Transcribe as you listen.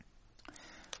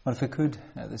Well, if we could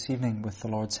this evening, with the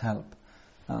Lord's help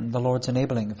and the Lord's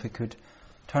enabling, if we could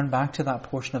turn back to that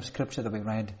portion of Scripture that we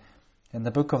read in the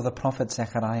book of the prophet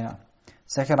Zechariah.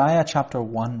 Zechariah chapter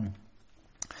 1.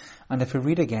 And if we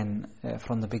read again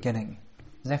from the beginning,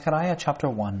 Zechariah chapter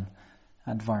 1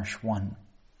 and verse 1.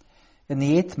 In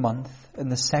the 8th month, in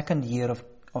the 2nd year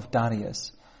of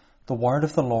Darius, the word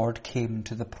of the Lord came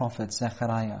to the prophet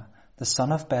Zechariah, the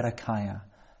son of Berechiah,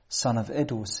 son of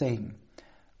Iddo, saying,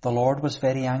 The Lord was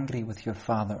very angry with your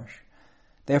fathers.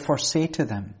 Therefore say to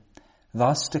them,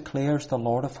 Thus declares the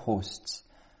Lord of hosts,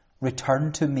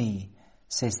 Return to me,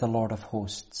 says the Lord of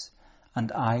hosts,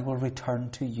 and I will return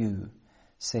to you,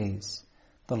 says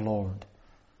the Lord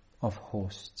of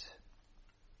hosts.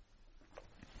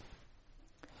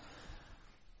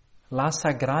 La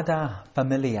Sagrada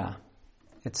Familia.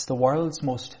 It's the world's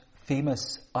most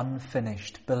famous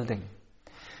unfinished building.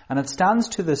 And it stands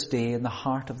to this day in the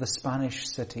heart of the Spanish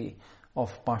city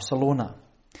of Barcelona.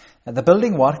 The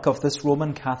building work of this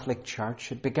Roman Catholic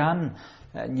Church, it began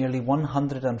nearly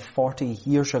 140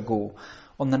 years ago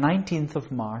on the 19th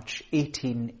of March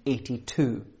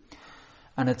 1882.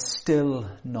 And it's still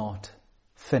not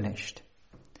finished.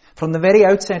 From the very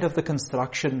outset of the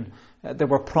construction, there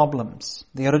were problems.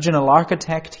 The original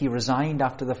architect, he resigned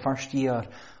after the first year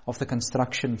of the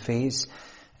construction phase.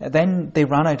 Then they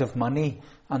ran out of money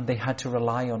and they had to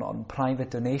rely on private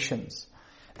donations.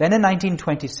 Then in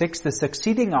 1926, the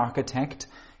succeeding architect,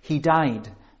 he died,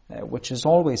 which is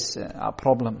always a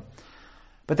problem.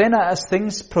 But then as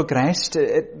things progressed,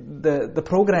 the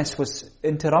progress was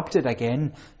interrupted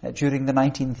again during the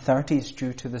 1930s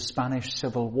due to the Spanish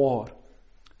Civil War.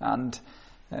 And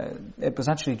it was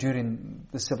actually during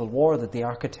the Civil War that the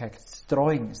architect's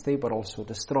drawings, they were also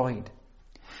destroyed.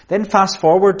 Then fast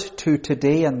forward to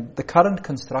today, and the current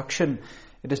construction,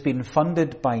 it has been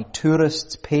funded by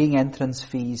tourists paying entrance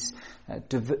fees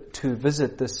to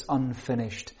visit this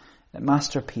unfinished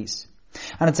masterpiece.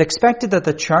 And it's expected that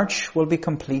the church will be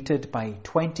completed by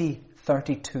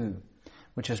 2032,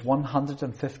 which is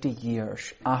 150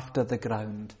 years after the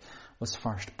ground was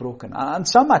first broken. And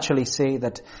some actually say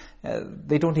that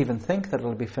they don't even think that it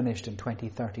will be finished in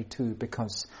 2032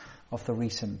 because of the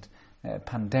recent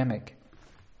pandemic.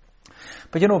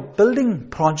 But building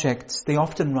projects, they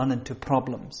often run into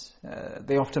problems.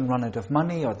 They often run out of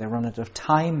money, or they run out of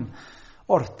time,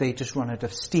 or they just run out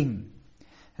of steam.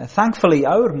 Thankfully,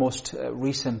 our most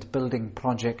recent building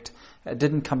project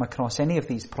didn't come across any of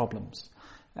these problems.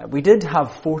 We did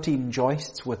have 14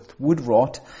 joists with wood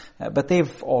rot, but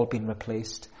they've all been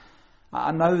replaced.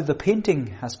 And now the painting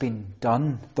has been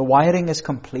done, the wiring is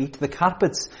complete, the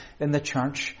carpets in the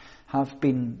church have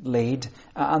been laid,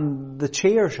 and the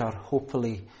chairs are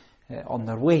hopefully on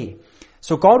their way.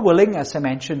 So God willing, as I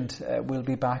mentioned, we'll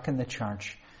be back in the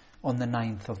church on the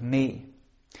 9th of May.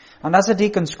 And as a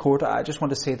deacon's court, I just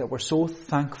want to say that we're so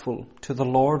thankful to the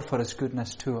Lord for His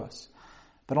goodness to us,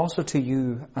 but also to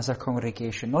you as a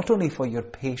congregation, not only for your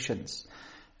patience,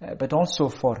 but also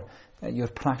for your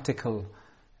practical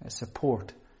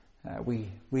support.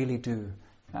 We really do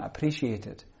appreciate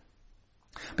it.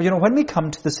 But when we come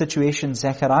to the situation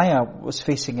Zechariah was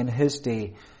facing in his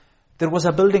day, there was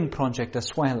a building project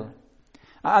as well.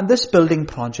 And this building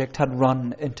project had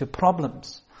run into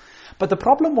problems. But the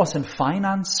problem wasn't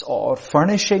finance or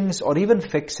furnishings or even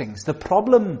fixings. The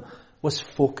problem was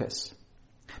focus.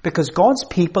 Because God's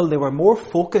people, they were more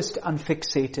focused and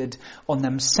fixated on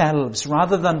themselves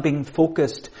rather than being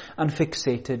focused and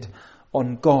fixated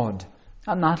on God.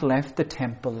 And that left the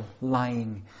temple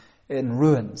lying in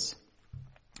ruins.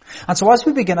 And so as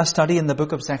we begin a study in the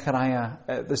book of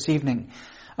Zechariah this evening,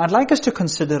 I'd like us to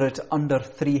consider it under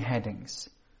 3 headings.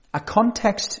 A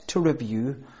context to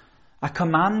review, a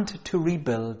command to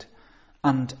rebuild,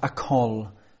 and a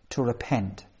call to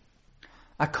repent.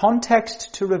 A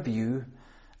context to review,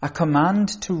 a command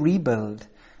to rebuild,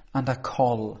 and a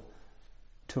call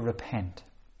to repent.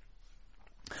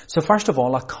 So first of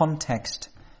all, a context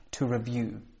to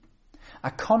review.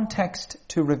 A context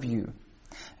to review.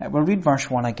 We'll read verse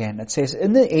 1 again. It says,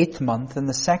 In the 8th month, in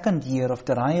the 2nd year of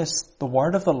Darius, the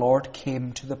word of the Lord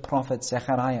came to the prophet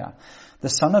Zechariah, the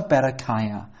son of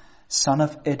Berechiah, son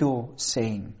of Iddo,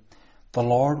 saying, The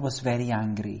Lord was very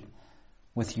angry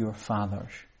with your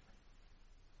fathers.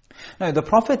 Now, the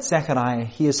prophet Zechariah,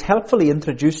 he is helpfully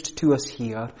introduced to us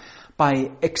here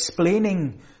by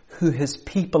explaining who his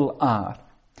people are.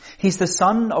 He's the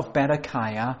son of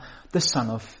Berechiah, the son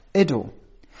of Iddo.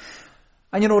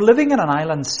 And living in an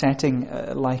island setting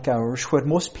like ours, where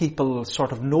most people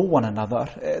sort of know one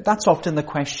another, that's often the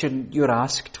question you're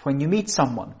asked when you meet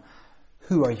someone.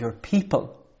 Who are your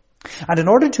people? And in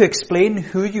order to explain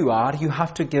who you are, you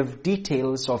have to give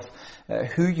details of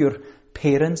who your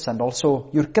parents and also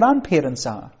your grandparents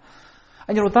are.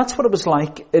 And that's what it was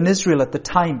like in Israel at the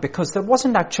time, because there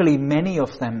wasn't actually many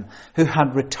of them who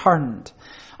had returned.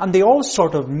 And they all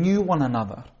sort of knew one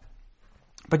another.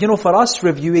 But for us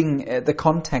reviewing the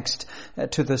context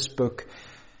to this book,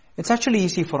 it's actually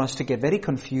easy for us to get very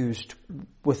confused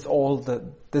with all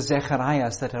the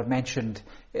Zechariahs that are mentioned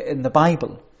in the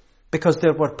Bible. Because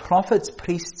there were prophets,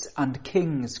 priests, and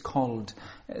kings called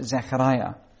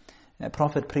Zechariah.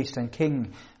 Prophet, priest, and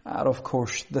king are, of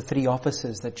course, the three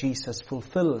offices that Jesus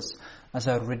fulfills as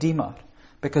our Redeemer.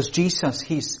 Because Jesus,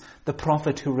 He's the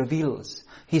prophet who reveals.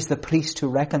 He's the priest who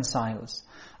reconciles.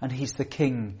 And He's the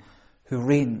king who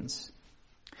reigns.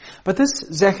 But this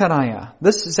Zechariah,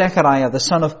 the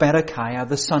son of Berechiah,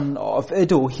 the son of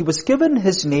Iddo, he was given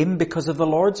his name because of the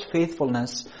Lord's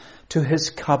faithfulness to His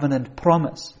covenant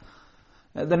promise.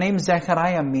 The name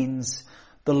Zechariah means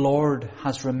the Lord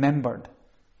has remembered.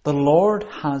 The Lord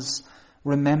has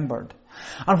remembered.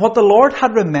 And what the Lord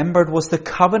had remembered was the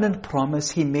covenant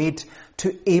promise He made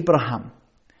to Abraham.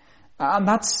 And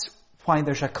that's why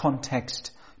there's a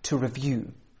context to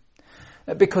review.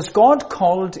 Because God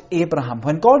called Abraham.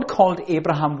 When God called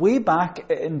Abraham way back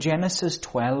in Genesis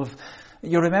 12,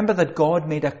 you remember that God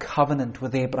made a covenant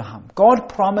with Abraham. God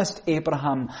promised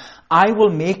Abraham, I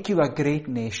will make you a great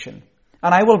nation.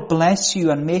 And I will bless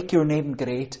you and make your name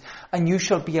great, and you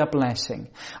shall be a blessing.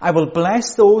 I will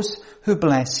bless those who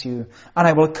bless you, and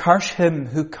I will curse him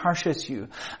who curses you.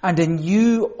 And in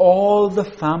you all the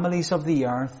families of the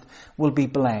earth will be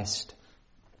blessed.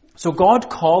 So God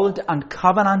called and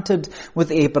covenanted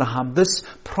with Abraham this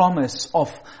promise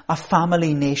of a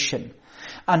family nation.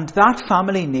 And that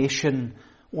family nation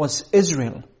was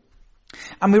Israel.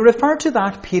 And we refer to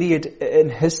that period in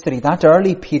history, that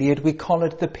early period, we call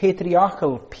it the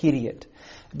patriarchal period.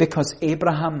 Because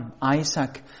Abraham,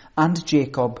 Isaac, and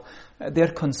Jacob,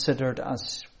 they're considered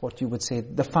as what you would say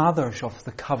the fathers of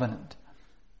the covenant.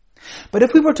 But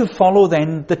if we were to follow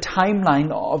then the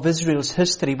timeline of Israel's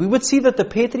history, we would see that the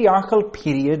patriarchal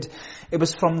period, it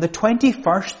was from the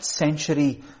 21st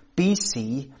century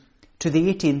BC to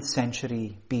the 18th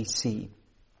century BC.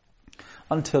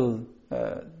 Until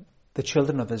the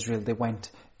children of Israel, they went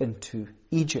into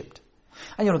Egypt.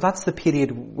 And that's the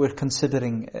period we're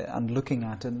considering and looking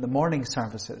at in the morning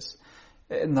services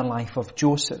in the life of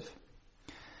Joseph.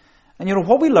 And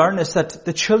what we learn is that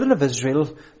the children of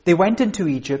Israel, they went into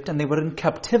Egypt and they were in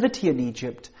captivity in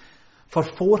Egypt for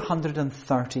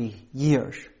 430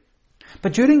 years.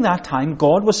 But during that time,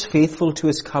 God was faithful to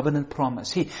His covenant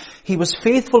promise. He was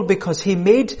faithful because He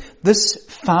made this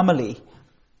family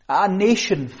a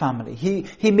nation family.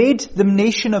 He made the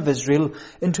nation of Israel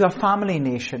into a family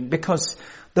nation because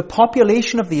the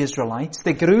population of the Israelites,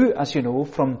 they grew, as you know,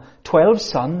 from 12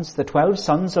 sons, the 12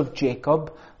 sons of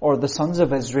Jacob, or the sons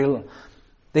of Israel.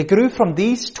 They grew from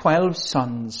these 12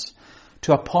 sons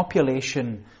to a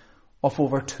population of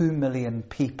over 2 million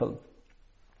people.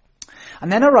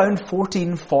 And then around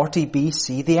 1440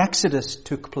 BC, the Exodus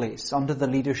took place under the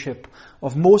leadership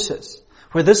of Moses,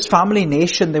 where this family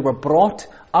nation, they were brought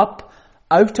up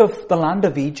out of the land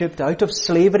of Egypt, out of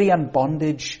slavery and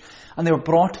bondage, and they were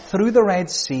brought through the Red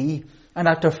Sea, and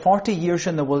after 40 years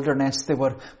in the wilderness, they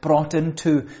were brought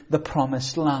into the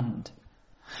promised land.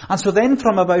 And so then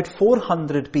from about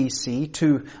 400 BC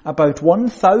to about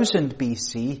 1000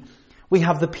 BC, we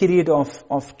have the period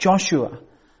of Joshua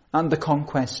and the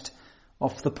conquest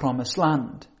of the promised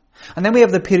land. And then we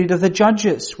have the period of the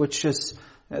Judges, which is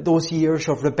those years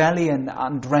of rebellion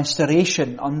and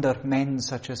restoration under men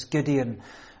such as Gideon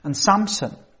and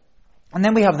Samson. And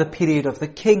then we have the period of the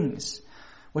kings,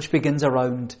 which begins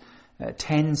around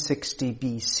 1060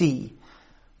 BC,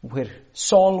 where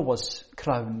Saul was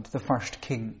crowned the first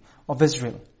king of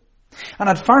Israel. And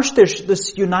at first there's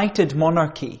this united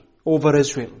monarchy over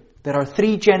Israel. There are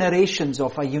 3 generations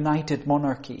of a united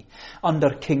monarchy under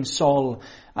King Saul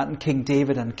and King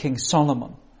David and King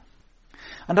Solomon.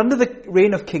 And under the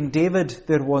reign of King David,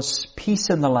 there was peace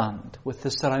in the land with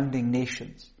the surrounding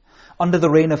nations. Under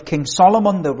the reign of King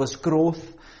Solomon, there was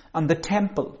growth, and the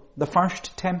temple, the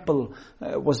first temple,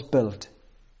 was built.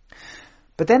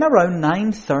 But then around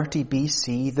 930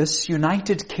 BC, this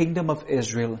united kingdom of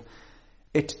Israel,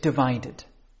 it divided.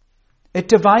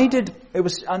 It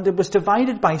was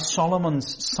divided by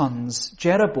Solomon's sons,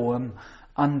 Jeroboam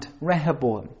and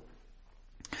Rehoboam.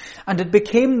 And it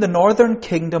became the northern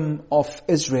kingdom of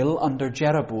Israel under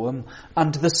Jeroboam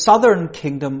and the southern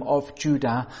kingdom of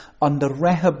Judah under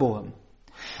Rehoboam.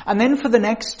 And then for the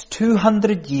next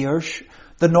 200 years,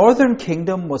 The northern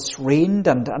kingdom was reigned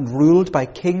and ruled by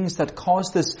kings that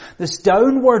caused this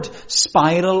downward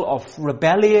spiral of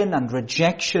rebellion and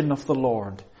rejection of the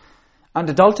Lord. And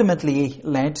it ultimately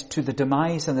led to the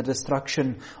demise and the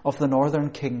destruction of the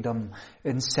northern kingdom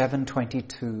in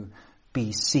 722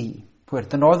 BC, where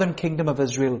the northern kingdom of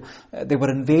Israel, they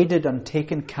were invaded and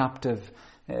taken captive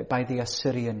by the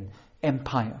Assyrian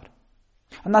Empire.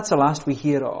 And that's the last we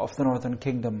hear of the northern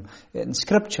kingdom in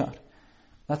Scripture.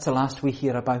 That's the last we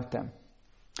hear about them.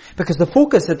 Because the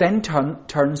focus then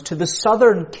turns to the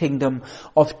southern kingdom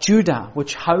of Judah,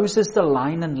 which houses the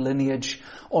line and lineage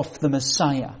of the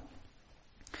Messiah.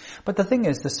 But the thing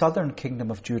is, the southern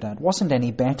kingdom of Judah weren't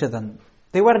any better than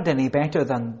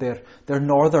their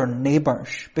northern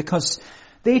neighbours, because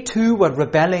they too were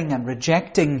rebelling and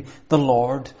rejecting the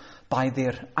Lord by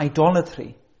their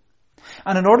idolatry.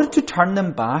 And in order to turn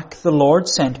them back, the Lord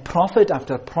sent prophet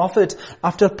after prophet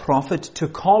after prophet to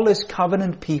call his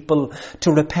covenant people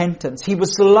to repentance. He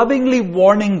was lovingly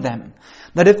warning them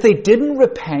that if they didn't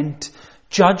repent,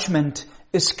 judgment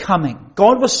is coming.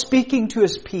 God was speaking to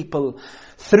his people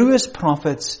through his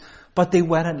prophets, but they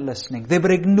weren't listening. They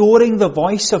were ignoring the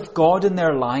voice of God in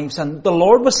their lives, and the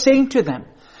Lord was saying to them,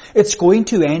 it's going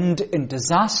to end in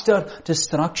disaster,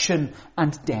 destruction,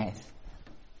 and death.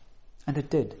 And it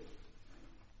did.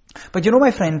 But you know,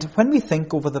 my friend, when we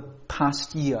think over the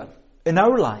past year in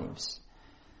our lives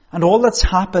and all that's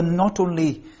happened not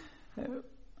only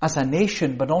as a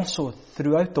nation but also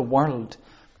throughout the world,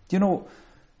 you know,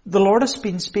 the Lord has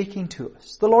been speaking to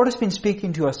us. The Lord has been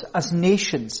speaking to us as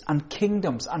nations and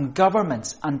kingdoms and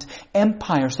governments and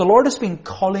empires. The Lord has been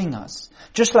calling us,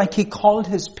 just like he called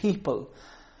his people.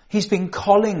 He's been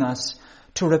calling us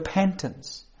to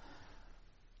repentance.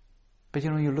 But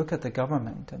you know, you look at the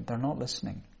government and they're not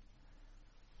listening.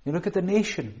 You look at the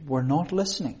nation, we're not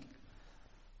listening.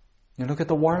 You look at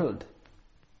the world,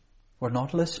 we're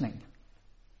not listening.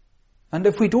 And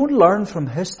if we don't learn from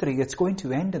history, it's going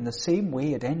to end in the same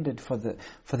way it ended for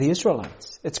the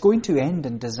Israelites. It's going to end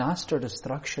in disaster,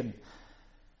 destruction,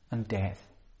 and death.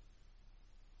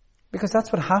 Because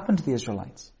that's what happened to the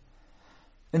Israelites.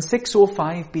 In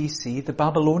 605 BC, the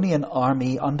Babylonian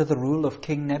army under the rule of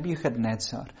King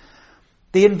Nebuchadnezzar,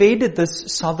 they invaded this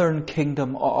southern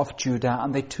kingdom of Judah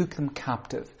and they took them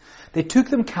captive. They took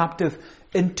them captive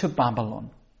into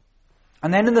Babylon.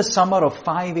 And then in the summer of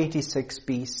 586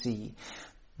 BC,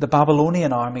 the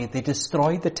Babylonian army, they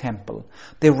destroyed the temple.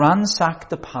 They ransacked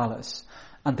the palace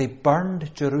and they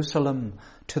burned Jerusalem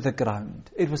to the ground.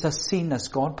 It was a scene, as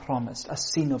God promised, a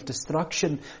scene of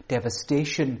destruction,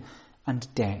 devastation, and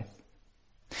death.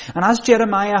 And as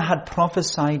Jeremiah had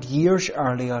prophesied years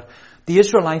earlier, the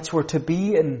Israelites were to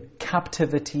be in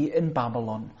captivity in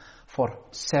Babylon for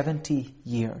 70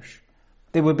 years.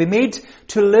 They would be made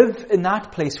to live in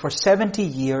that place for 70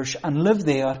 years and live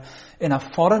there in a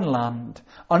foreign land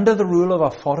under the rule of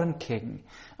a foreign king,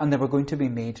 and they were going to be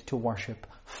made to worship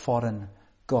foreign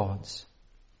gods.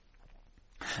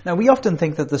 Now, we often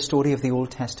think that the story of the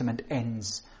Old Testament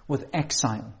ends with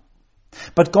exile.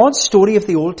 But God's story of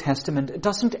the Old Testament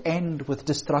doesn't end with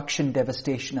destruction,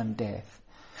 devastation, and death.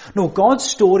 No, God's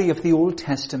story of the Old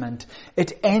Testament,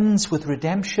 it ends with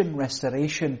redemption,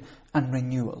 restoration, and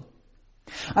renewal.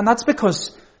 And that's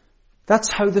because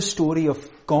that's how the story of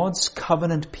God's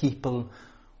covenant people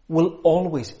will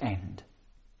always end.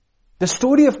 The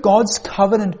story of God's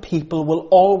covenant people will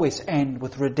always end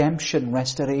with redemption,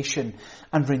 restoration,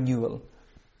 and renewal.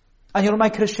 And you know, my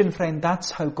Christian friend,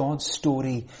 that's how God's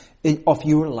story of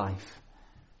your life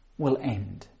will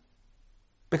end.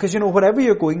 Because you know, whatever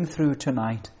you're going through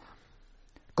tonight,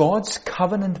 God's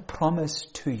covenant promise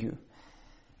to you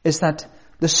is that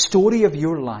the story of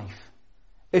your life,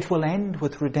 it will end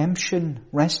with redemption,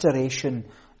 restoration,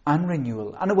 and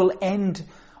renewal. And it will end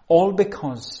all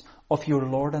because of your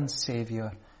Lord and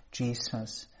Savior,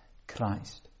 Jesus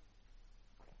Christ.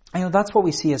 And you know, that's what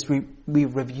we see as we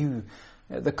review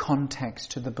the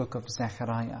context to the book of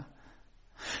Zechariah.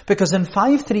 Because in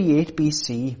 538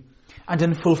 BC, and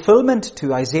in fulfillment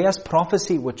to Isaiah's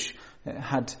prophecy, which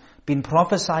had been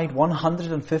prophesied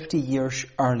 150 years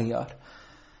earlier,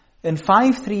 in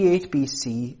 538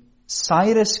 BC,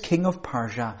 Cyrus, king of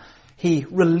Persia, he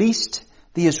released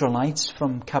the Israelites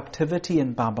from captivity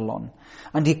in Babylon,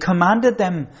 and he commanded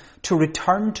them to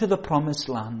return to the promised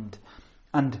land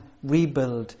and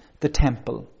rebuild the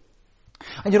temple.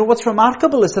 And you know, what's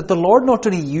remarkable is that the Lord not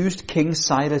only used King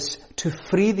Cyrus to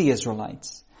free the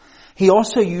Israelites, he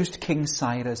also used King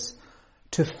Cyrus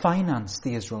to finance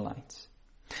the Israelites.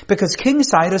 Because King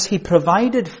Cyrus, he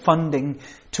provided funding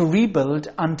to rebuild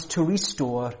and to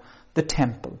restore the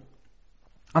temple.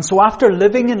 And so after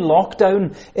living in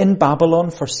lockdown in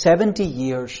Babylon for 70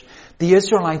 years, the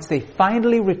Israelites, they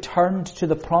finally returned to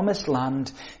the promised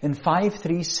land in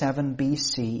 537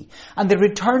 BC. And they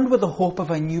returned with the hope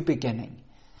of a new beginning.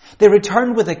 They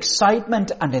returned with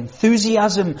excitement and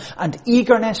enthusiasm and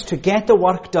eagerness to get the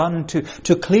work done,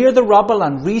 to clear the rubble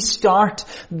and restart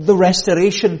the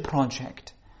restoration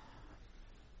project.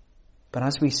 But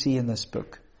as we see in this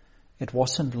book, it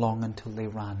wasn't long until they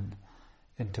ran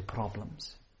into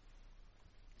problems.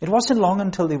 It wasn't long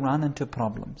until they ran into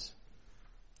problems.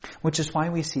 Which is why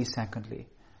we see, secondly,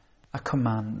 a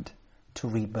command to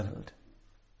rebuild.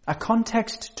 A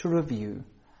context to review.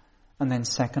 And then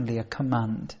secondly, a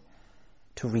command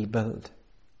to rebuild.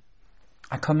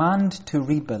 A command to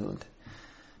rebuild.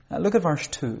 Look at verse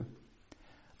 2.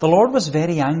 The Lord was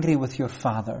very angry with your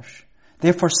fathers.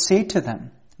 Therefore say to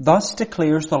them, thus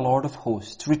declares the Lord of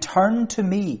hosts, return to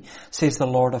me, says the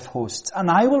Lord of hosts, and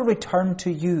I will return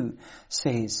to you,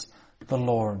 says the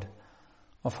Lord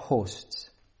of hosts.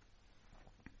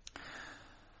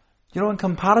 You know, in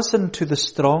comparison to the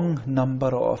strong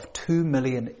number of 2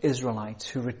 million Israelites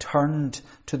who returned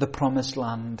to the promised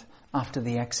land after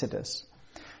the Exodus,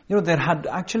 you know, there had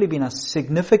actually been a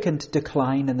significant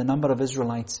decline in the number of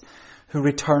Israelites who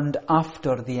returned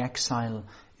after the exile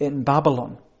in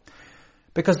Babylon.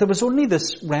 Because there was only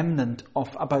this remnant of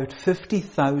about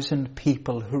 50,000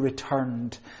 people who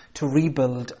returned to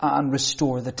rebuild and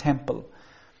restore the temple.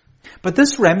 But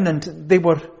this remnant, they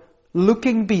were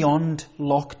looking beyond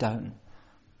lockdown.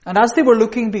 And as they were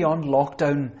looking beyond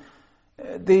lockdown,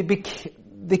 they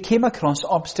came across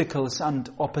obstacles and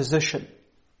opposition.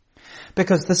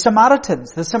 Because the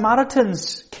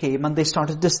Samaritans came and they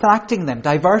started distracting them,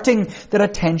 diverting their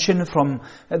attention from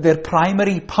their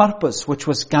primary purpose, which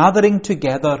was gathering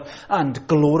together and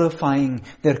glorifying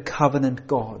their covenant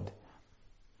God.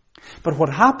 But what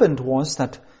happened was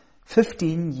that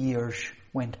 15 years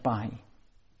went by.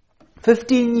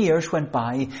 15 years went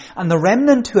by, and the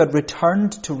remnant who had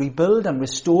returned to rebuild and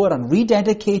restore and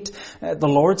rededicate the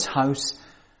Lord's house,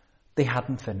 they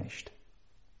hadn't finished.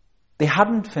 They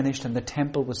hadn't finished, and the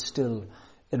temple was still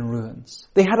in ruins.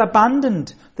 They had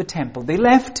abandoned the temple. They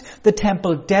left the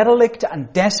temple derelict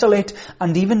and desolate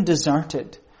and even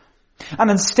deserted.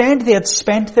 And instead they had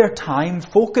spent their time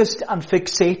focused and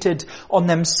fixated on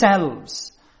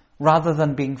themselves rather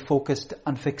than being focused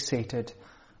and fixated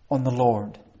on the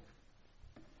Lord.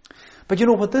 But you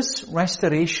know what, this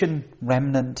restoration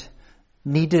remnant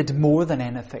needed more than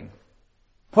anything.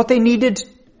 What they needed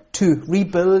to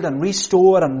rebuild and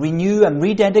restore and renew and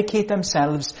rededicate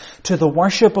themselves to the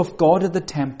worship of God at the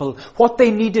temple. What they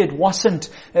needed wasn't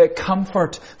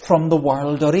comfort from the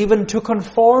world or even to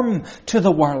conform to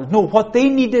the world. No, what they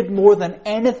needed more than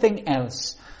anything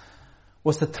else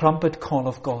was the trumpet call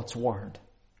of God's word.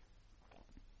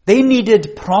 They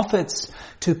needed prophets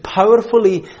to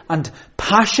powerfully and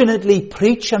passionately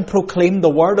preach and proclaim the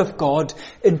word of God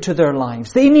into their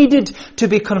lives. They needed to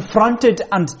be confronted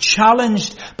and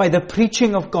challenged by the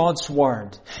preaching of God's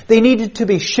word. They needed to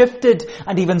be shifted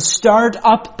and even stirred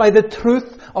up by the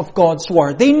truth of God's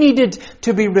word. They needed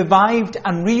to be revived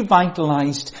and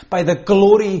revitalized by the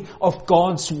glory of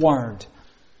God's word.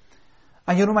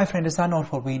 And you know, my friend, is that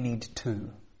not what we need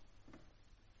too?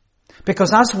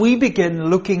 Because as we begin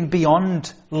looking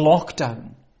beyond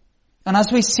lockdown, and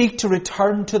as we seek to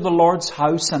return to the Lord's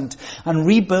house and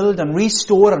rebuild and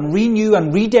restore and renew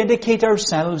and rededicate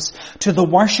ourselves to the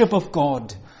worship of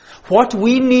God, what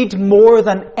we need more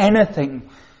than anything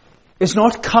is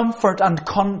not comfort and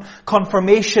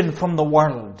confirmation from the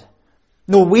world.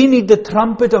 No, we need the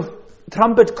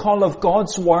trumpet call of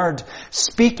God's word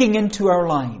speaking into our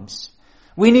lives.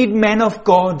 We need men of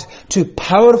God to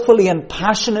powerfully and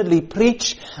passionately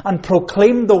preach and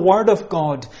proclaim the word of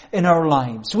God in our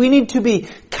lives. We need to be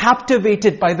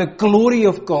captivated by the glory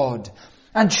of God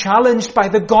and challenged by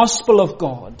the gospel of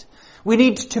God. We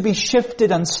need to be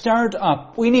shifted and stirred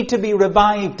up. We need to be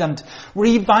revived and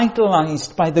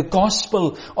revitalized by the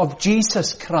gospel of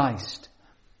Jesus Christ.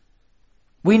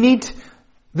 We need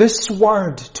this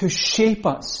word to shape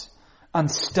us and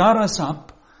stir us up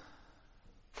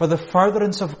for the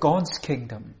furtherance of God's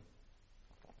kingdom.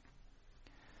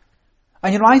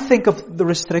 And you know, I think of the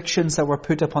restrictions that were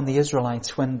put upon the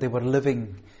Israelites when they were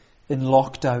living in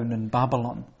lockdown in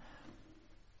Babylon.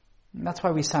 And that's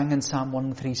why we sang in Psalm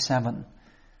 137.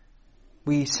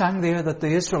 We sang there that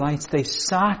the Israelites, they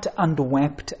sat and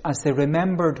wept as they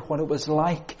remembered what it was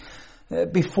like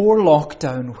before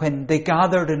lockdown when they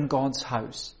gathered in God's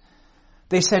house.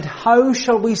 They said, how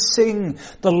shall we sing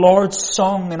the Lord's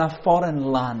song in a foreign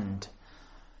land?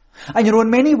 And you know, in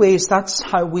many ways, that's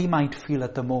how we might feel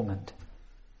at the moment.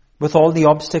 with all the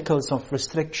obstacles of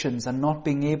restrictions and not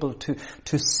being able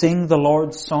to sing the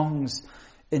Lord's songs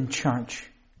in church.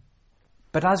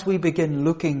 But as we begin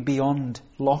looking beyond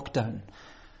lockdown,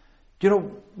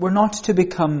 we're not to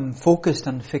become focused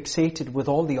and fixated with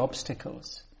all the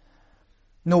obstacles.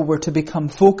 No, we're to become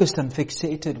focused and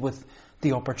fixated with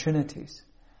the opportunities.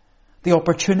 The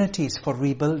opportunities for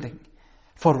rebuilding,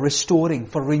 for restoring,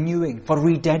 for renewing, for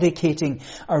rededicating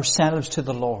ourselves to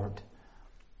the Lord.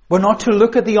 We're not to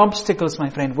look at the obstacles, my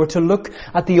friend. We're to look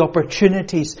at the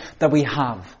opportunities that we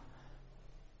have.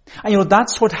 And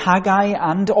that's what Haggai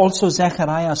and also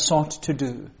Zechariah sought to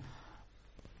do.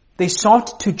 They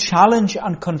sought to challenge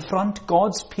and confront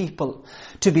God's people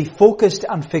to be focused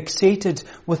and fixated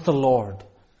with the Lord.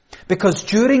 Because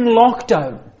during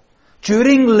lockdown,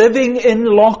 during living in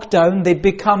lockdown, they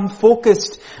become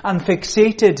focused and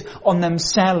fixated on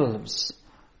themselves.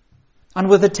 And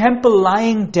with the temple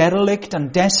lying derelict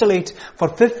and desolate for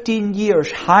 15 years,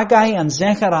 Haggai and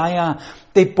Zechariah,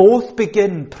 they both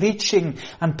begin preaching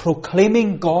and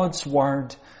proclaiming God's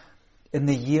word in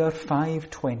the year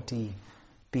 520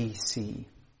 BC.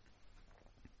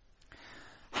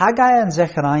 Haggai and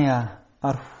Zechariah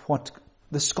are what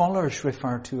the scholars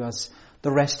refer to as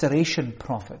the restoration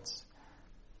prophets.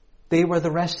 They were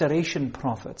the restoration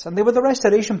prophets. And they were the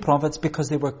restoration prophets because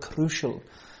they were crucial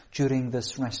during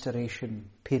this restoration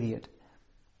period.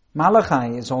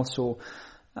 Malachi is also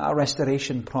a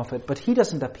restoration prophet, but he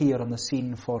doesn't appear on the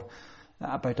scene for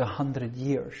about 100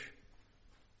 years.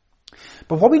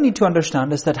 But what we need to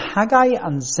understand is that Haggai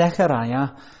and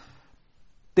Zechariah,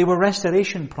 they were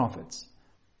restoration prophets.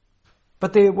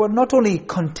 But they were not only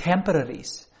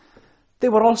contemporaries, they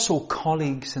were also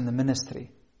colleagues in the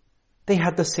ministry. They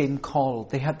had the same call,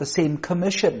 they had the same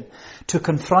commission to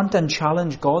confront and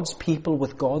challenge God's people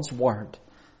with God's word.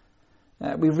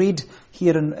 We read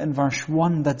here in verse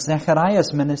 1 that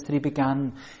Zechariah's ministry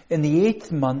began in the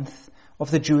 8th month of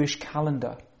the Jewish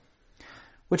calendar,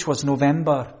 which was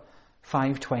November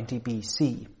 520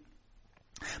 BC.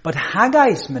 But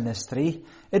Haggai's ministry,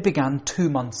 it began 2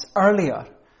 months earlier.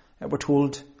 We're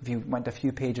told, if you went a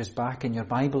few pages back in your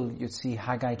Bible, you'd see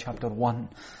Haggai chapter 1.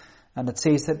 And it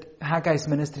says that Haggai's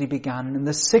ministry began in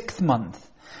the 6th month,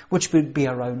 which would be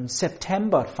around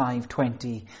September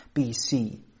 520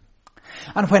 BC.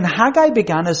 And when Haggai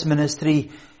began his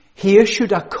ministry, he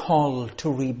issued a call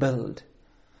to rebuild.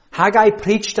 Haggai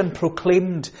preached and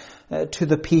proclaimed to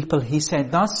the people. He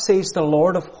said, "Thus says the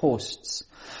Lord of hosts,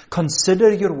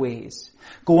 consider your ways.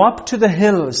 Go up to the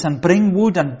hills and bring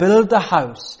wood and build the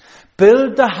house.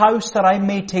 Build the house that I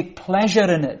may take pleasure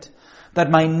in it, that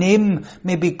my name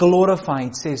may be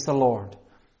glorified, says the Lord."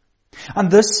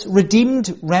 And this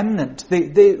redeemed remnant,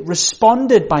 they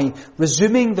responded by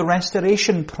resuming the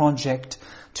restoration project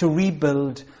to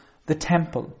rebuild the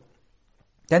temple.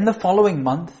 Then the following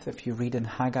month, if you read in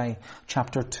Haggai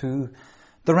chapter 2,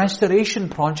 the restoration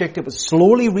project, it was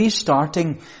slowly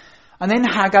restarting. And then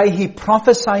Haggai, he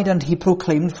prophesied and he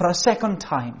proclaimed for a second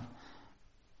time.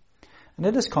 And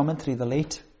in his commentary, the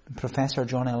late Professor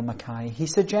John L. Mackay, he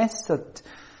suggests that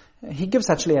he gives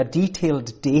actually a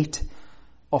detailed date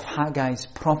of Haggai's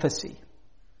prophecy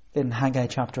in Haggai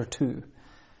chapter 2.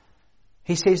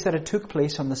 He says that it took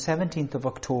place on the 17th of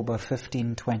October,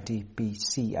 1520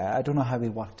 BC. I don't know how he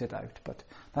worked it out, but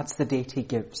that's the date he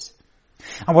gives.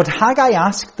 And what Haggai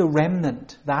asked the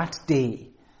remnant that day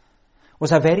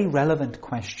was a very relevant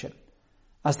question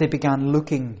as they began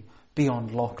looking beyond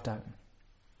lockdown.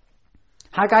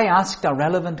 Haggai asked a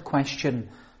relevant question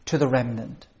to the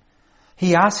remnant.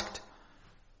 He asked,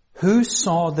 "Who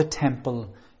saw the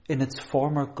temple in its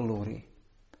former glory?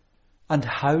 And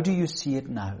how do you see it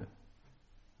now?"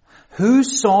 Who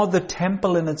saw the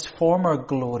temple in its former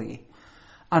glory?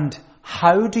 And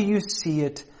how do you see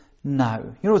it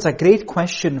now? It's a great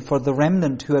question for the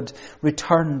remnant who had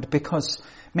returned, because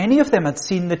many of them had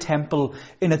seen the temple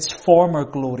in its former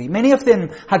glory. Many of them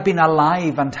had been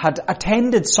alive and had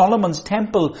attended Solomon's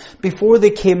temple before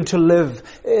they came to live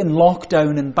in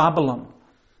lockdown in Babylon.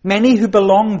 Many who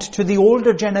belonged to the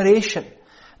older generation,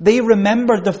 they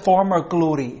remembered the former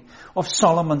glory of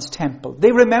Solomon's temple.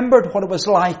 They remembered what it was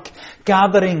like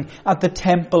gathering at the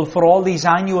temple for all these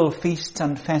annual feasts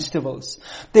and festivals.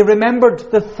 They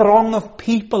remembered the throng of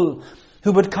people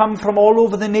who would come from all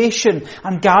over the nation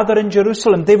and gather in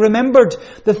Jerusalem. They remembered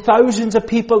the thousands of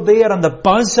people there and the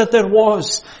buzz that there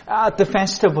was at the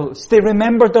festivals. They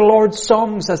remembered the Lord's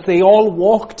songs as they all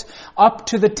walked up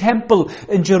to the temple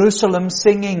in Jerusalem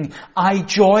singing, "I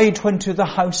joyed went to the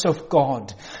house of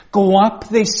God. Go up,"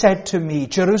 they said to me,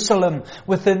 "Jerusalem,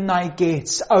 within thy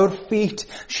gates. Our feet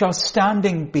shall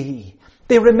standing be."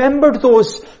 They remembered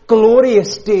those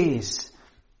glorious days.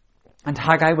 And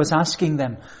Haggai was asking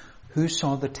them, who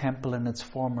saw the temple in its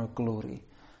former glory?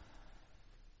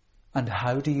 And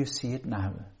how do you see it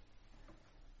now?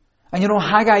 And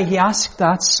Haggai, he asked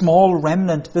that small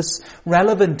remnant this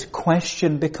relevant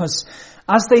question because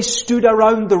as they stood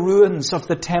around the ruins of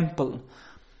the temple,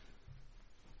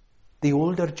 the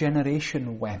older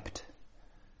generation wept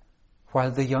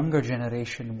while the younger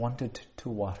generation wanted to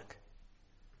work.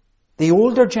 The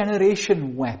older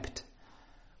generation wept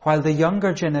while the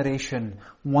younger generation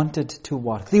wanted to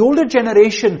work. The older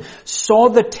generation saw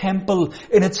the temple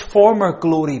in its former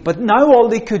glory, but now all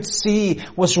they could see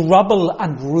was rubble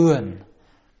and ruin.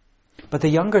 But the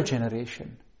younger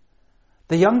generation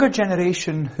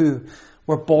who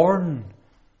were born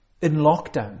in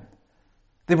lockdown,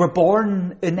 they were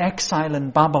born in exile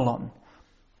in Babylon,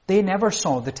 they never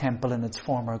saw the temple in its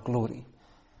former glory.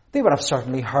 They would have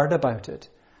certainly heard about it.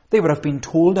 They would have been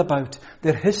told about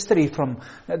their history from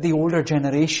the older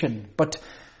generation. But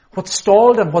what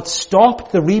stalled and what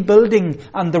stopped the rebuilding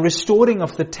and the restoring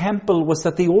of the temple was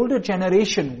that the older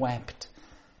generation wept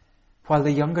while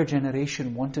the younger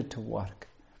generation wanted to work.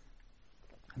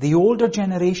 The older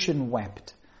generation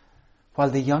wept while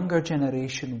the younger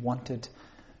generation wanted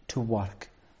to work.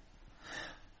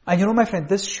 And my friend,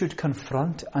 this should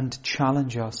confront and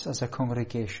challenge us as a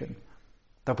congregation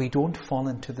that we don't fall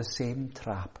into the same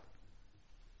trap.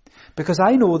 Because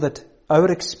I know that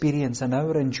our experience and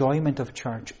our enjoyment of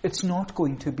church, it's not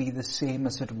going to be the same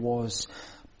as it was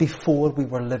before we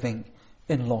were living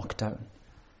in lockdown.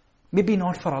 Maybe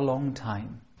not for a long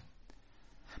time.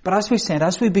 But as we said,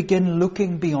 as we begin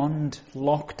looking beyond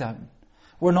lockdown,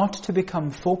 we're not to become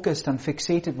focused and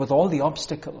fixated with all the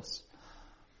obstacles.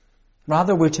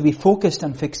 Rather, we're to be focused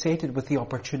and fixated with the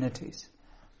opportunities.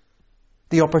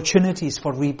 The opportunities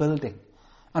for rebuilding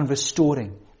and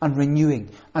restoring and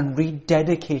renewing and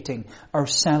rededicating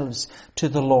ourselves to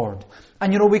the Lord.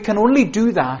 And we can only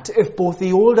do that if both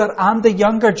the older and the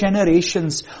younger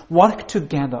generations work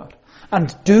together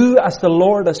and do as the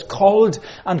Lord has called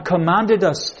and commanded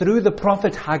us through the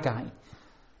prophet Haggai.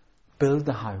 Build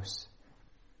the house,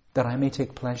 that I may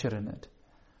take pleasure in it,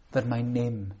 that my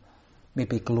name may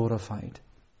be glorified.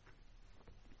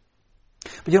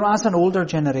 But as an older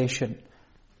generation,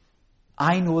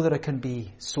 I know that it can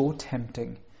be so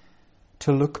tempting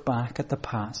to look back at the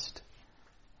past.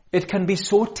 It can be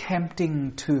so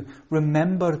tempting to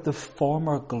remember the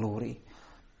former glory.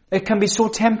 It can be so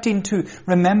tempting to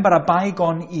remember a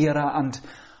bygone era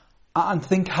and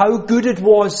think how good it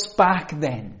was back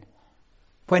then,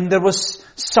 when there was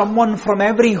someone from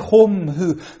every home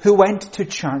who went to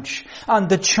church, and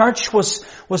the church was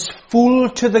full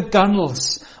to the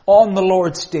gunnels on the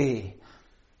Lord's day.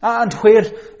 And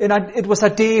it was a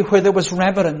day where there was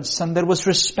reverence and there was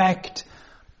respect.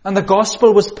 And the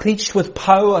gospel was preached with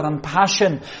power and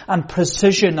passion and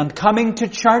precision. And coming to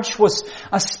church was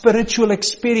a spiritual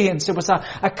experience. It was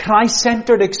a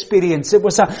Christ-centered experience. It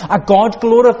was a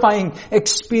God-glorifying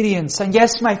experience. And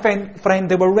yes, my friend,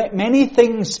 there were many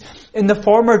things in the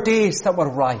former days that were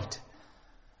right.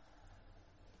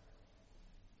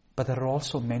 But there are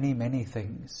also many, many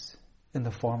things in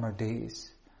the former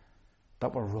days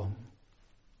that were wrong.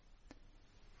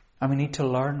 And we need to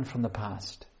learn from the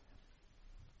past,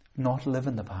 not live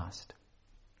in the past.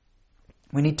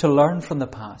 We need to learn from the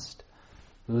past,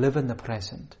 live in the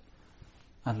present,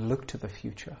 and look to the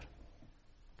future.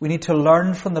 We need to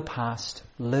learn from the past,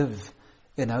 live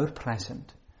in our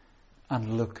present,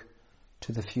 and look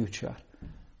to the future.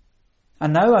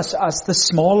 And now as the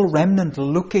small remnant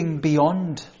looking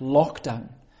beyond lockdown,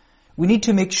 we need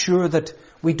to make sure that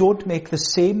we don't make the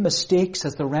same mistakes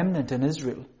as the remnant in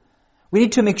Israel. We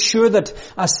need to make sure that,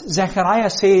 as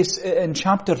Zechariah says in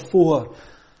chapter 4,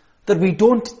 that we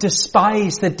don't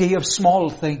despise the day of small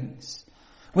things.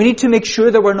 We need to make sure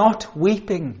that we're not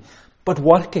weeping, but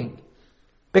working.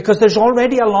 Because there's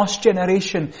already a lost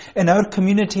generation in our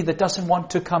community that doesn't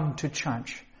want to come to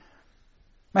church.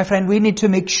 My friend, we need to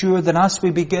make sure that as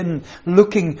we begin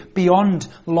looking beyond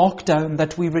lockdown,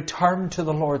 that we return to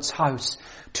the Lord's house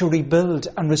to rebuild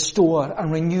and restore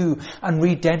and renew and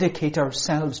rededicate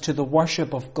ourselves to the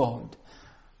worship of God.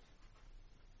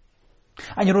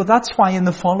 And that's why in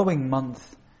the following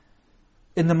month,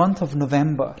 in the month of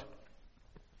November,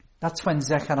 that's when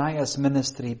Zechariah's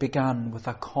ministry began with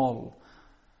a call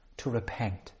to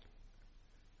repent.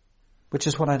 Which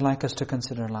is what I'd like us to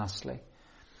consider lastly.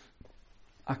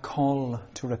 A call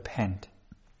to repent.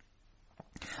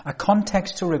 A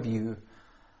context to review,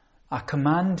 a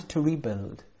command to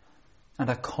rebuild, and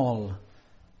a call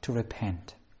to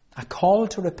repent. A call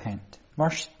to repent.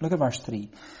 Look at verse 3.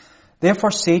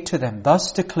 Therefore say to them,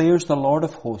 thus declares the Lord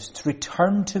of hosts,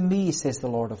 return to me, says the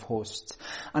Lord of hosts,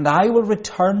 and I will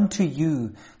return to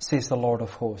you, says the Lord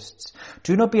of hosts.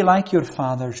 Do not be like your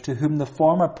fathers, to whom the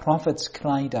former prophets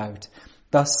cried out,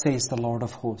 thus says the Lord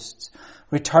of hosts,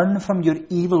 return from your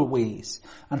evil ways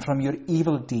and from your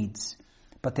evil deeds.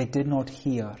 But they did not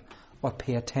hear or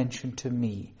pay attention to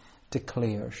me,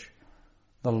 declares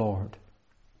the Lord.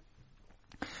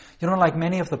 You know, like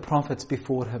many of the prophets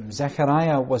before him,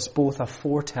 Zechariah was both a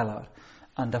foreteller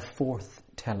and a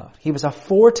forth-teller. He was a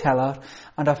foreteller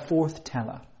and a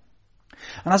forth-teller.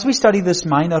 And as we study this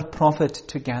minor prophet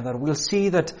together, we'll see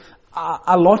that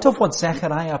a lot of what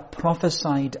Zechariah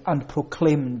prophesied and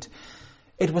proclaimed,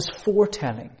 it was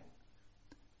foretelling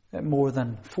more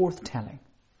than forth-telling.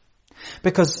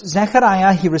 Because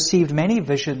Zechariah, he received many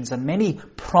visions and many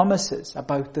promises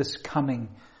about this coming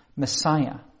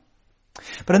Messiah.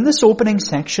 But in this opening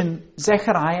section,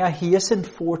 Zechariah, he isn't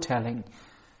foretelling,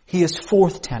 he is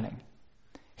forthtelling.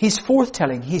 He's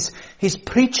forthtelling. He's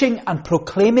preaching and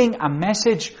proclaiming a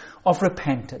message of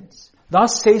repentance.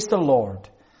 Thus says the Lord,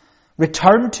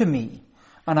 return to me,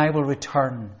 and I will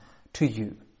return to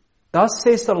you. Thus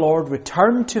says the Lord,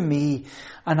 return to me,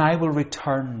 and I will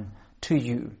return to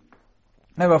you.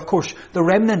 Now, of course, the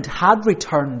remnant had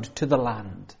returned to the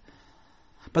land.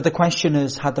 But the question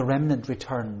is, had the remnant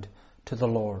returned to the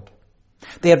Lord?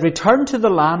 They had returned to the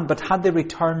land, but had they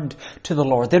returned to the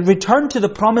Lord? They'd returned to the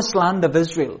promised land of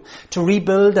Israel to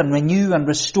rebuild and renew and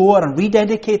restore and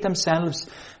rededicate themselves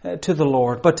to the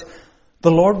Lord. But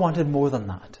the Lord wanted more than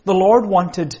that. The Lord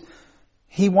wanted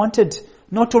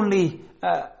not only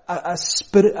a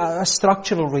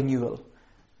structural renewal.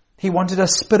 He wanted a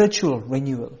spiritual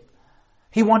renewal.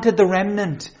 He wanted the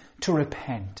remnant to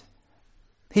repent.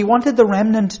 He wanted the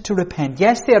remnant to repent.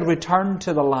 Yes, they had returned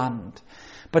to the land,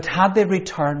 but had they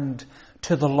returned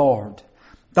to the Lord?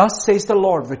 Thus says the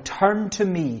Lord, return to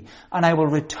me, and I will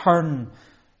return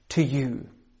to you.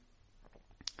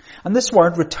 And this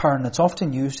word return, it's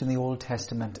often used in the Old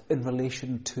Testament in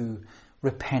relation to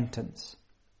repentance.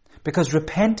 Because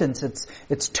repentance,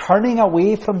 it's turning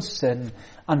away from sin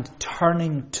and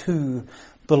turning to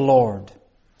the Lord.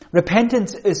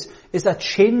 Repentance is a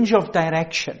change of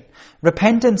direction.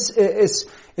 Repentance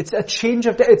it's a change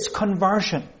of, it's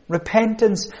conversion.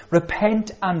 Repentance,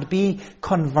 repent and be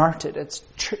converted. It's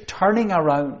turning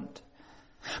around.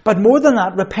 But more than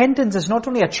that, repentance is not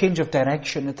only a change of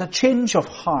direction, it's a change of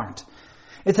heart.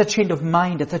 It's a change of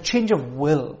mind. It's a change of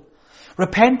will.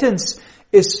 Repentance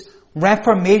is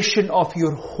reformation of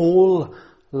your whole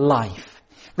life.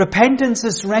 Repentance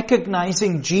is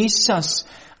recognizing Jesus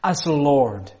as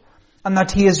Lord, and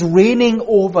that He is reigning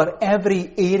over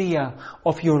every area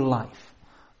of your life.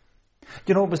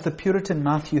 You know, it was the Puritan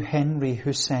Matthew Henry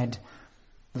who said,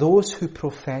 those who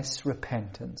profess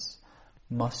repentance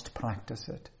must practice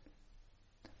it.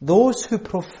 Those who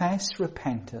profess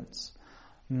repentance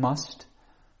must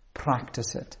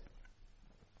practice it.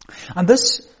 And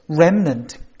this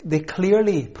remnant, they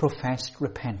clearly professed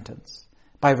repentance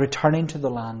by returning to the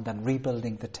land and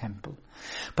rebuilding the temple.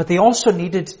 But they also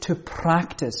needed to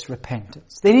practice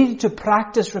repentance. They needed to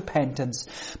practice repentance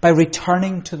by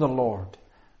returning to the Lord.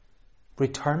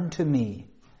 Return to me,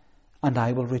 and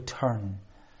I will return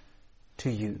to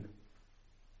you.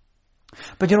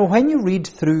 But you know, when you read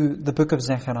through the book of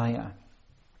Zechariah,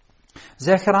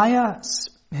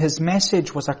 his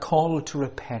message was a call to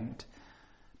repent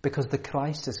because the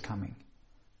Christ is coming.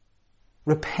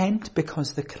 Repent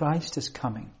because the Christ is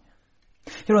coming.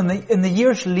 You know, in the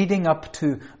years leading up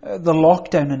to the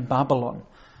lockdown in Babylon,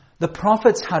 the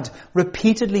prophets had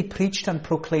repeatedly preached and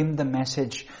proclaimed the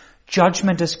message,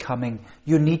 judgment is coming,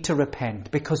 you need to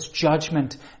repent because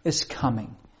judgment is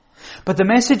coming. But the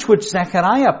message which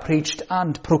Zechariah preached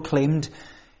and proclaimed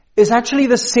is actually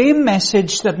the same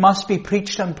message that must be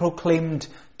preached and proclaimed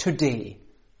today.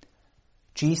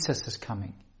 Jesus is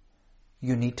coming.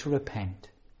 You need to repent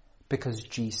because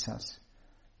Jesus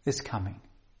is coming.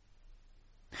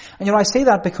 And you know, I say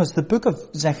that because the book of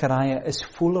Zechariah is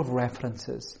full of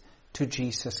references to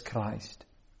Jesus Christ.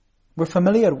 We're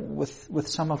familiar with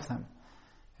some of them.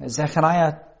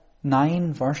 Zechariah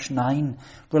 9 verse 9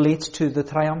 relates to the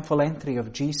triumphal entry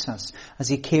of Jesus as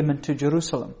He came into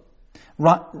Jerusalem.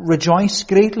 Rejoice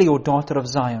greatly, O daughter of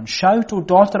Zion. Shout, O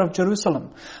daughter of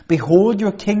Jerusalem. Behold,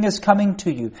 your king is coming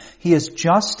to you. He is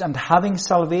just and having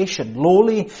salvation,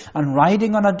 lowly and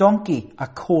riding on a donkey, a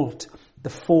colt, the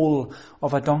foal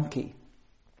of a donkey.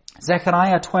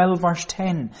 Zechariah 12 verse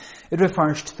 10, it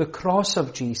refers to the cross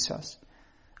of Jesus.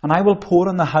 And I will pour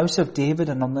on the house of David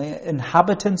and on the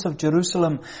inhabitants of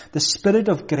Jerusalem the spirit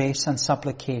of grace and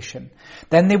supplication.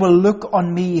 Then they will look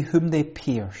on me whom they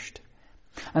pierced.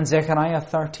 And Zechariah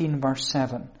 13 verse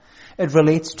 7, it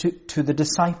relates to the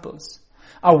disciples.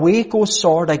 Awake, O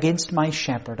sword, against my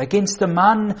shepherd, against the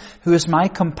man who is my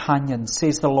companion,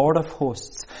 says the Lord of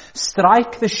hosts.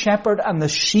 Strike the shepherd and the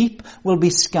sheep will be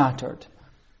scattered.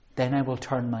 Then I will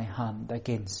turn my hand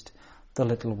against the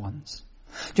little ones.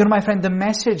 Do you know, my friend, the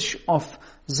message of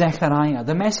Zechariah,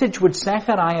 the message which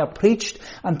Zechariah preached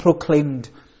and proclaimed,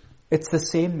 it's the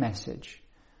same message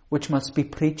which must be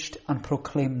preached and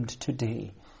proclaimed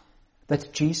today.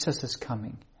 That Jesus is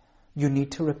coming. You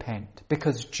need to repent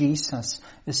because Jesus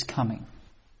is coming.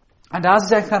 And as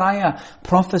Zechariah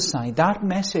prophesied, that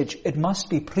message, it must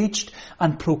be preached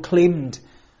and proclaimed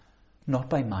not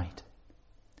by might,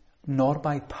 nor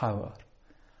by power,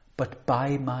 but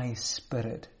by my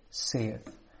Spirit,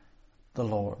 saith the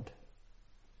Lord.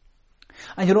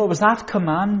 And you know, it was that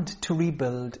command to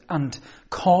rebuild and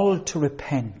call to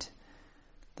repent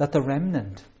that the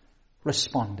remnant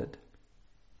responded.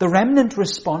 The remnant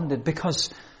responded because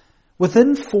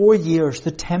within 4 years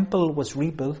the temple was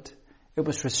rebuilt, it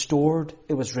was restored,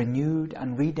 it was renewed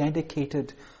and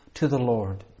rededicated to the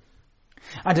Lord.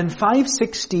 And in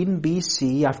 516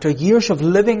 BC, after years of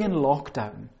living in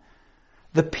lockdown,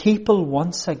 the people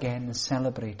once again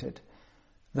celebrated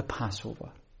the Passover.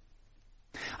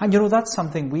 And you know, that's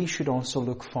something we should also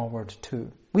look forward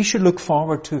to. We should look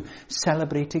forward to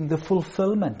celebrating the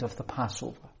fulfillment of the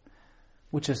Passover,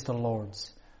 which is the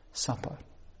Lord's Supper.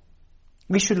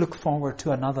 We should look forward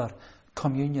to another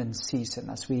communion season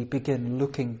as we begin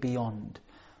looking beyond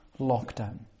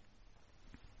lockdown.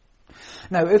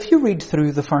 Now, if you read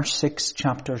through the first 6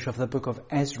 chapters of the book of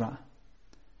Ezra,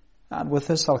 and with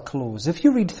this I'll close. If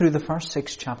you read through the first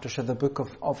 6 chapters of the book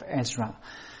of Ezra,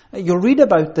 you'll read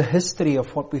about the history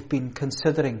of what we've been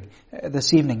considering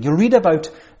this evening. You'll read about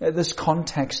this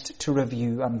context to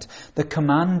review and the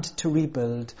command to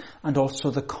rebuild and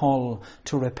also the call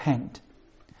to repent.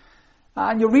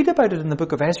 And you'll read about it in the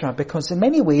book of Ezra because in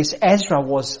many ways Ezra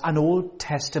was an Old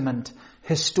Testament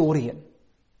historian.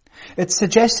 It's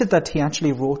suggested that he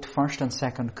actually wrote 1st and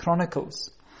 2nd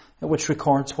Chronicles, which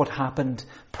records what happened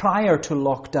prior to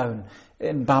lockdown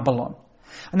in Babylon.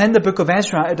 And then the book of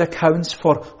Ezra, it accounts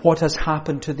for what has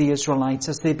happened to the Israelites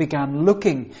as they began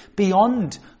looking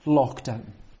beyond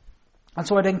lockdown. And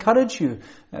so I'd encourage you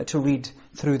to read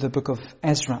through the book of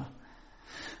Ezra.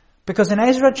 Because in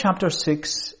Ezra chapter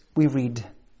 6, we read,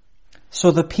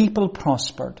 So the people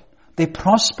prospered. They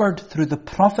prospered through the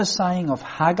prophesying of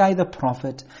Haggai the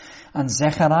prophet and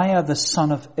Zechariah the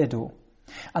son of Iddo.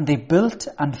 And they built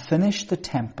and finished the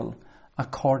temple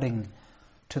according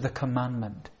to the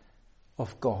commandment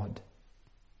of God.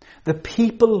 The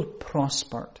people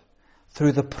prospered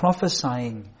through the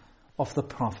prophesying of the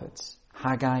prophets,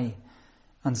 Haggai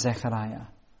and Zechariah.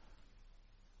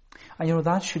 And you know,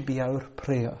 that should be our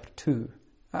prayer too,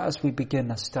 as we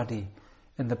begin a study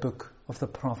in the book of the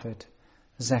prophet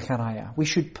Zechariah. We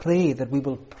should pray that we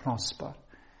will prosper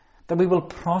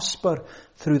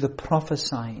through the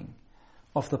prophesying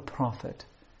of the prophet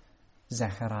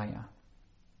Zechariah.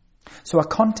 So a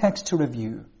context to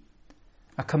review,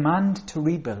 a command to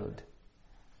rebuild,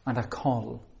 and a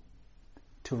call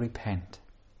to repent.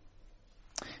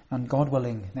 And God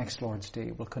willing, next Lord's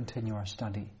Day, we'll continue our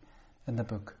study in the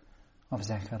book of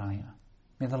Zechariah.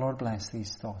 May the Lord bless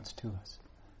these thoughts to us.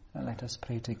 And let us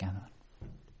pray together.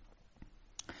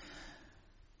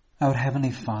 Our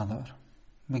Heavenly Father,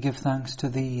 we give thanks to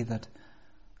Thee that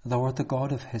Thou art the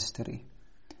God of history,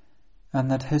 and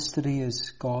that history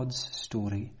is God's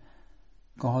story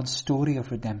of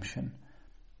redemption,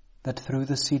 that through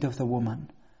the seed of the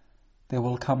woman there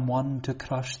will come one to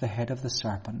crush the head of the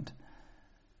serpent.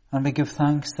 And we give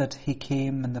thanks that He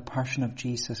came in the person of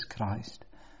Jesus Christ,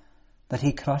 that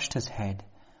He crushed His head,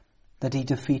 that He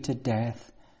defeated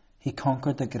death, He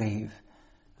conquered the grave,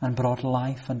 and brought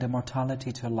life and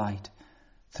immortality to light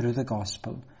through the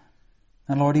gospel.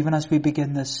 And Lord, even as we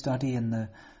begin this study in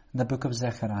the book of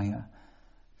Zechariah,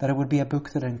 that it would be a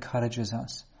book that encourages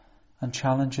us and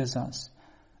challenges us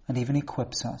and even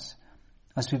equips us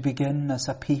as we begin as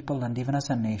a people and even as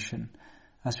a nation,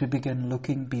 as we begin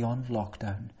looking beyond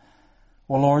lockdown.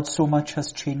 Oh Lord, so much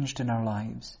has changed in our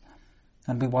lives,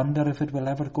 and we wonder if it will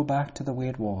ever go back to the way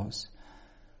it was.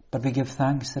 But we give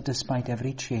thanks that despite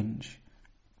every change,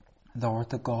 Thou art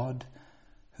the God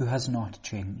who has not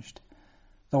changed.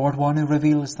 Thou art one who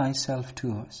reveals Thyself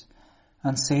to us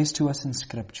and says to us in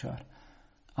Scripture,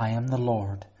 I am the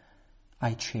Lord,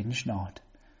 I change not.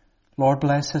 Lord,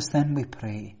 bless us then, we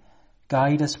pray.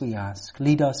 Guide us, we ask.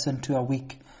 Lead us into a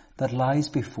week that lies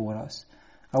before us,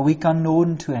 a week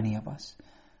unknown to any of us.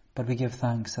 But we give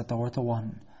thanks that Thou art the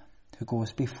one who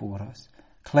goes before us.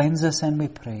 Cleanse us, and we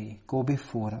pray, go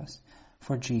before us,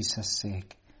 for Jesus'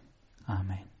 sake.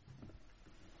 Amen.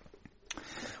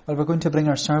 Well, we're going to bring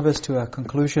our service to a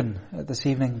conclusion this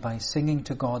evening by singing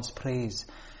to God's praise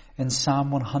in Psalm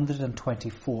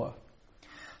 124.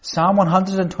 Psalm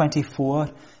 124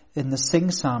 in the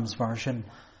Sing Psalms version,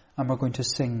 and we're going to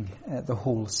sing the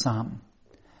whole psalm.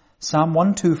 Psalm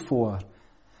 124.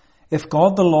 If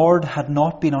God the Lord had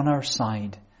not been on our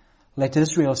side, let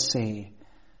Israel say,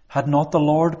 had not the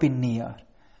Lord been near,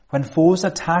 when foes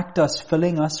attacked us,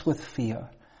 filling us with fear,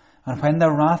 and when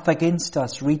their wrath against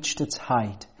us reached its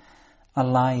height,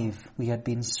 alive we had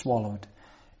been swallowed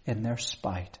in their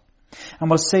spite. And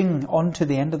we'll sing on to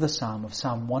the end of the psalm, of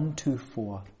Psalm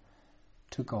 124,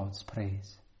 to God's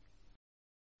praise.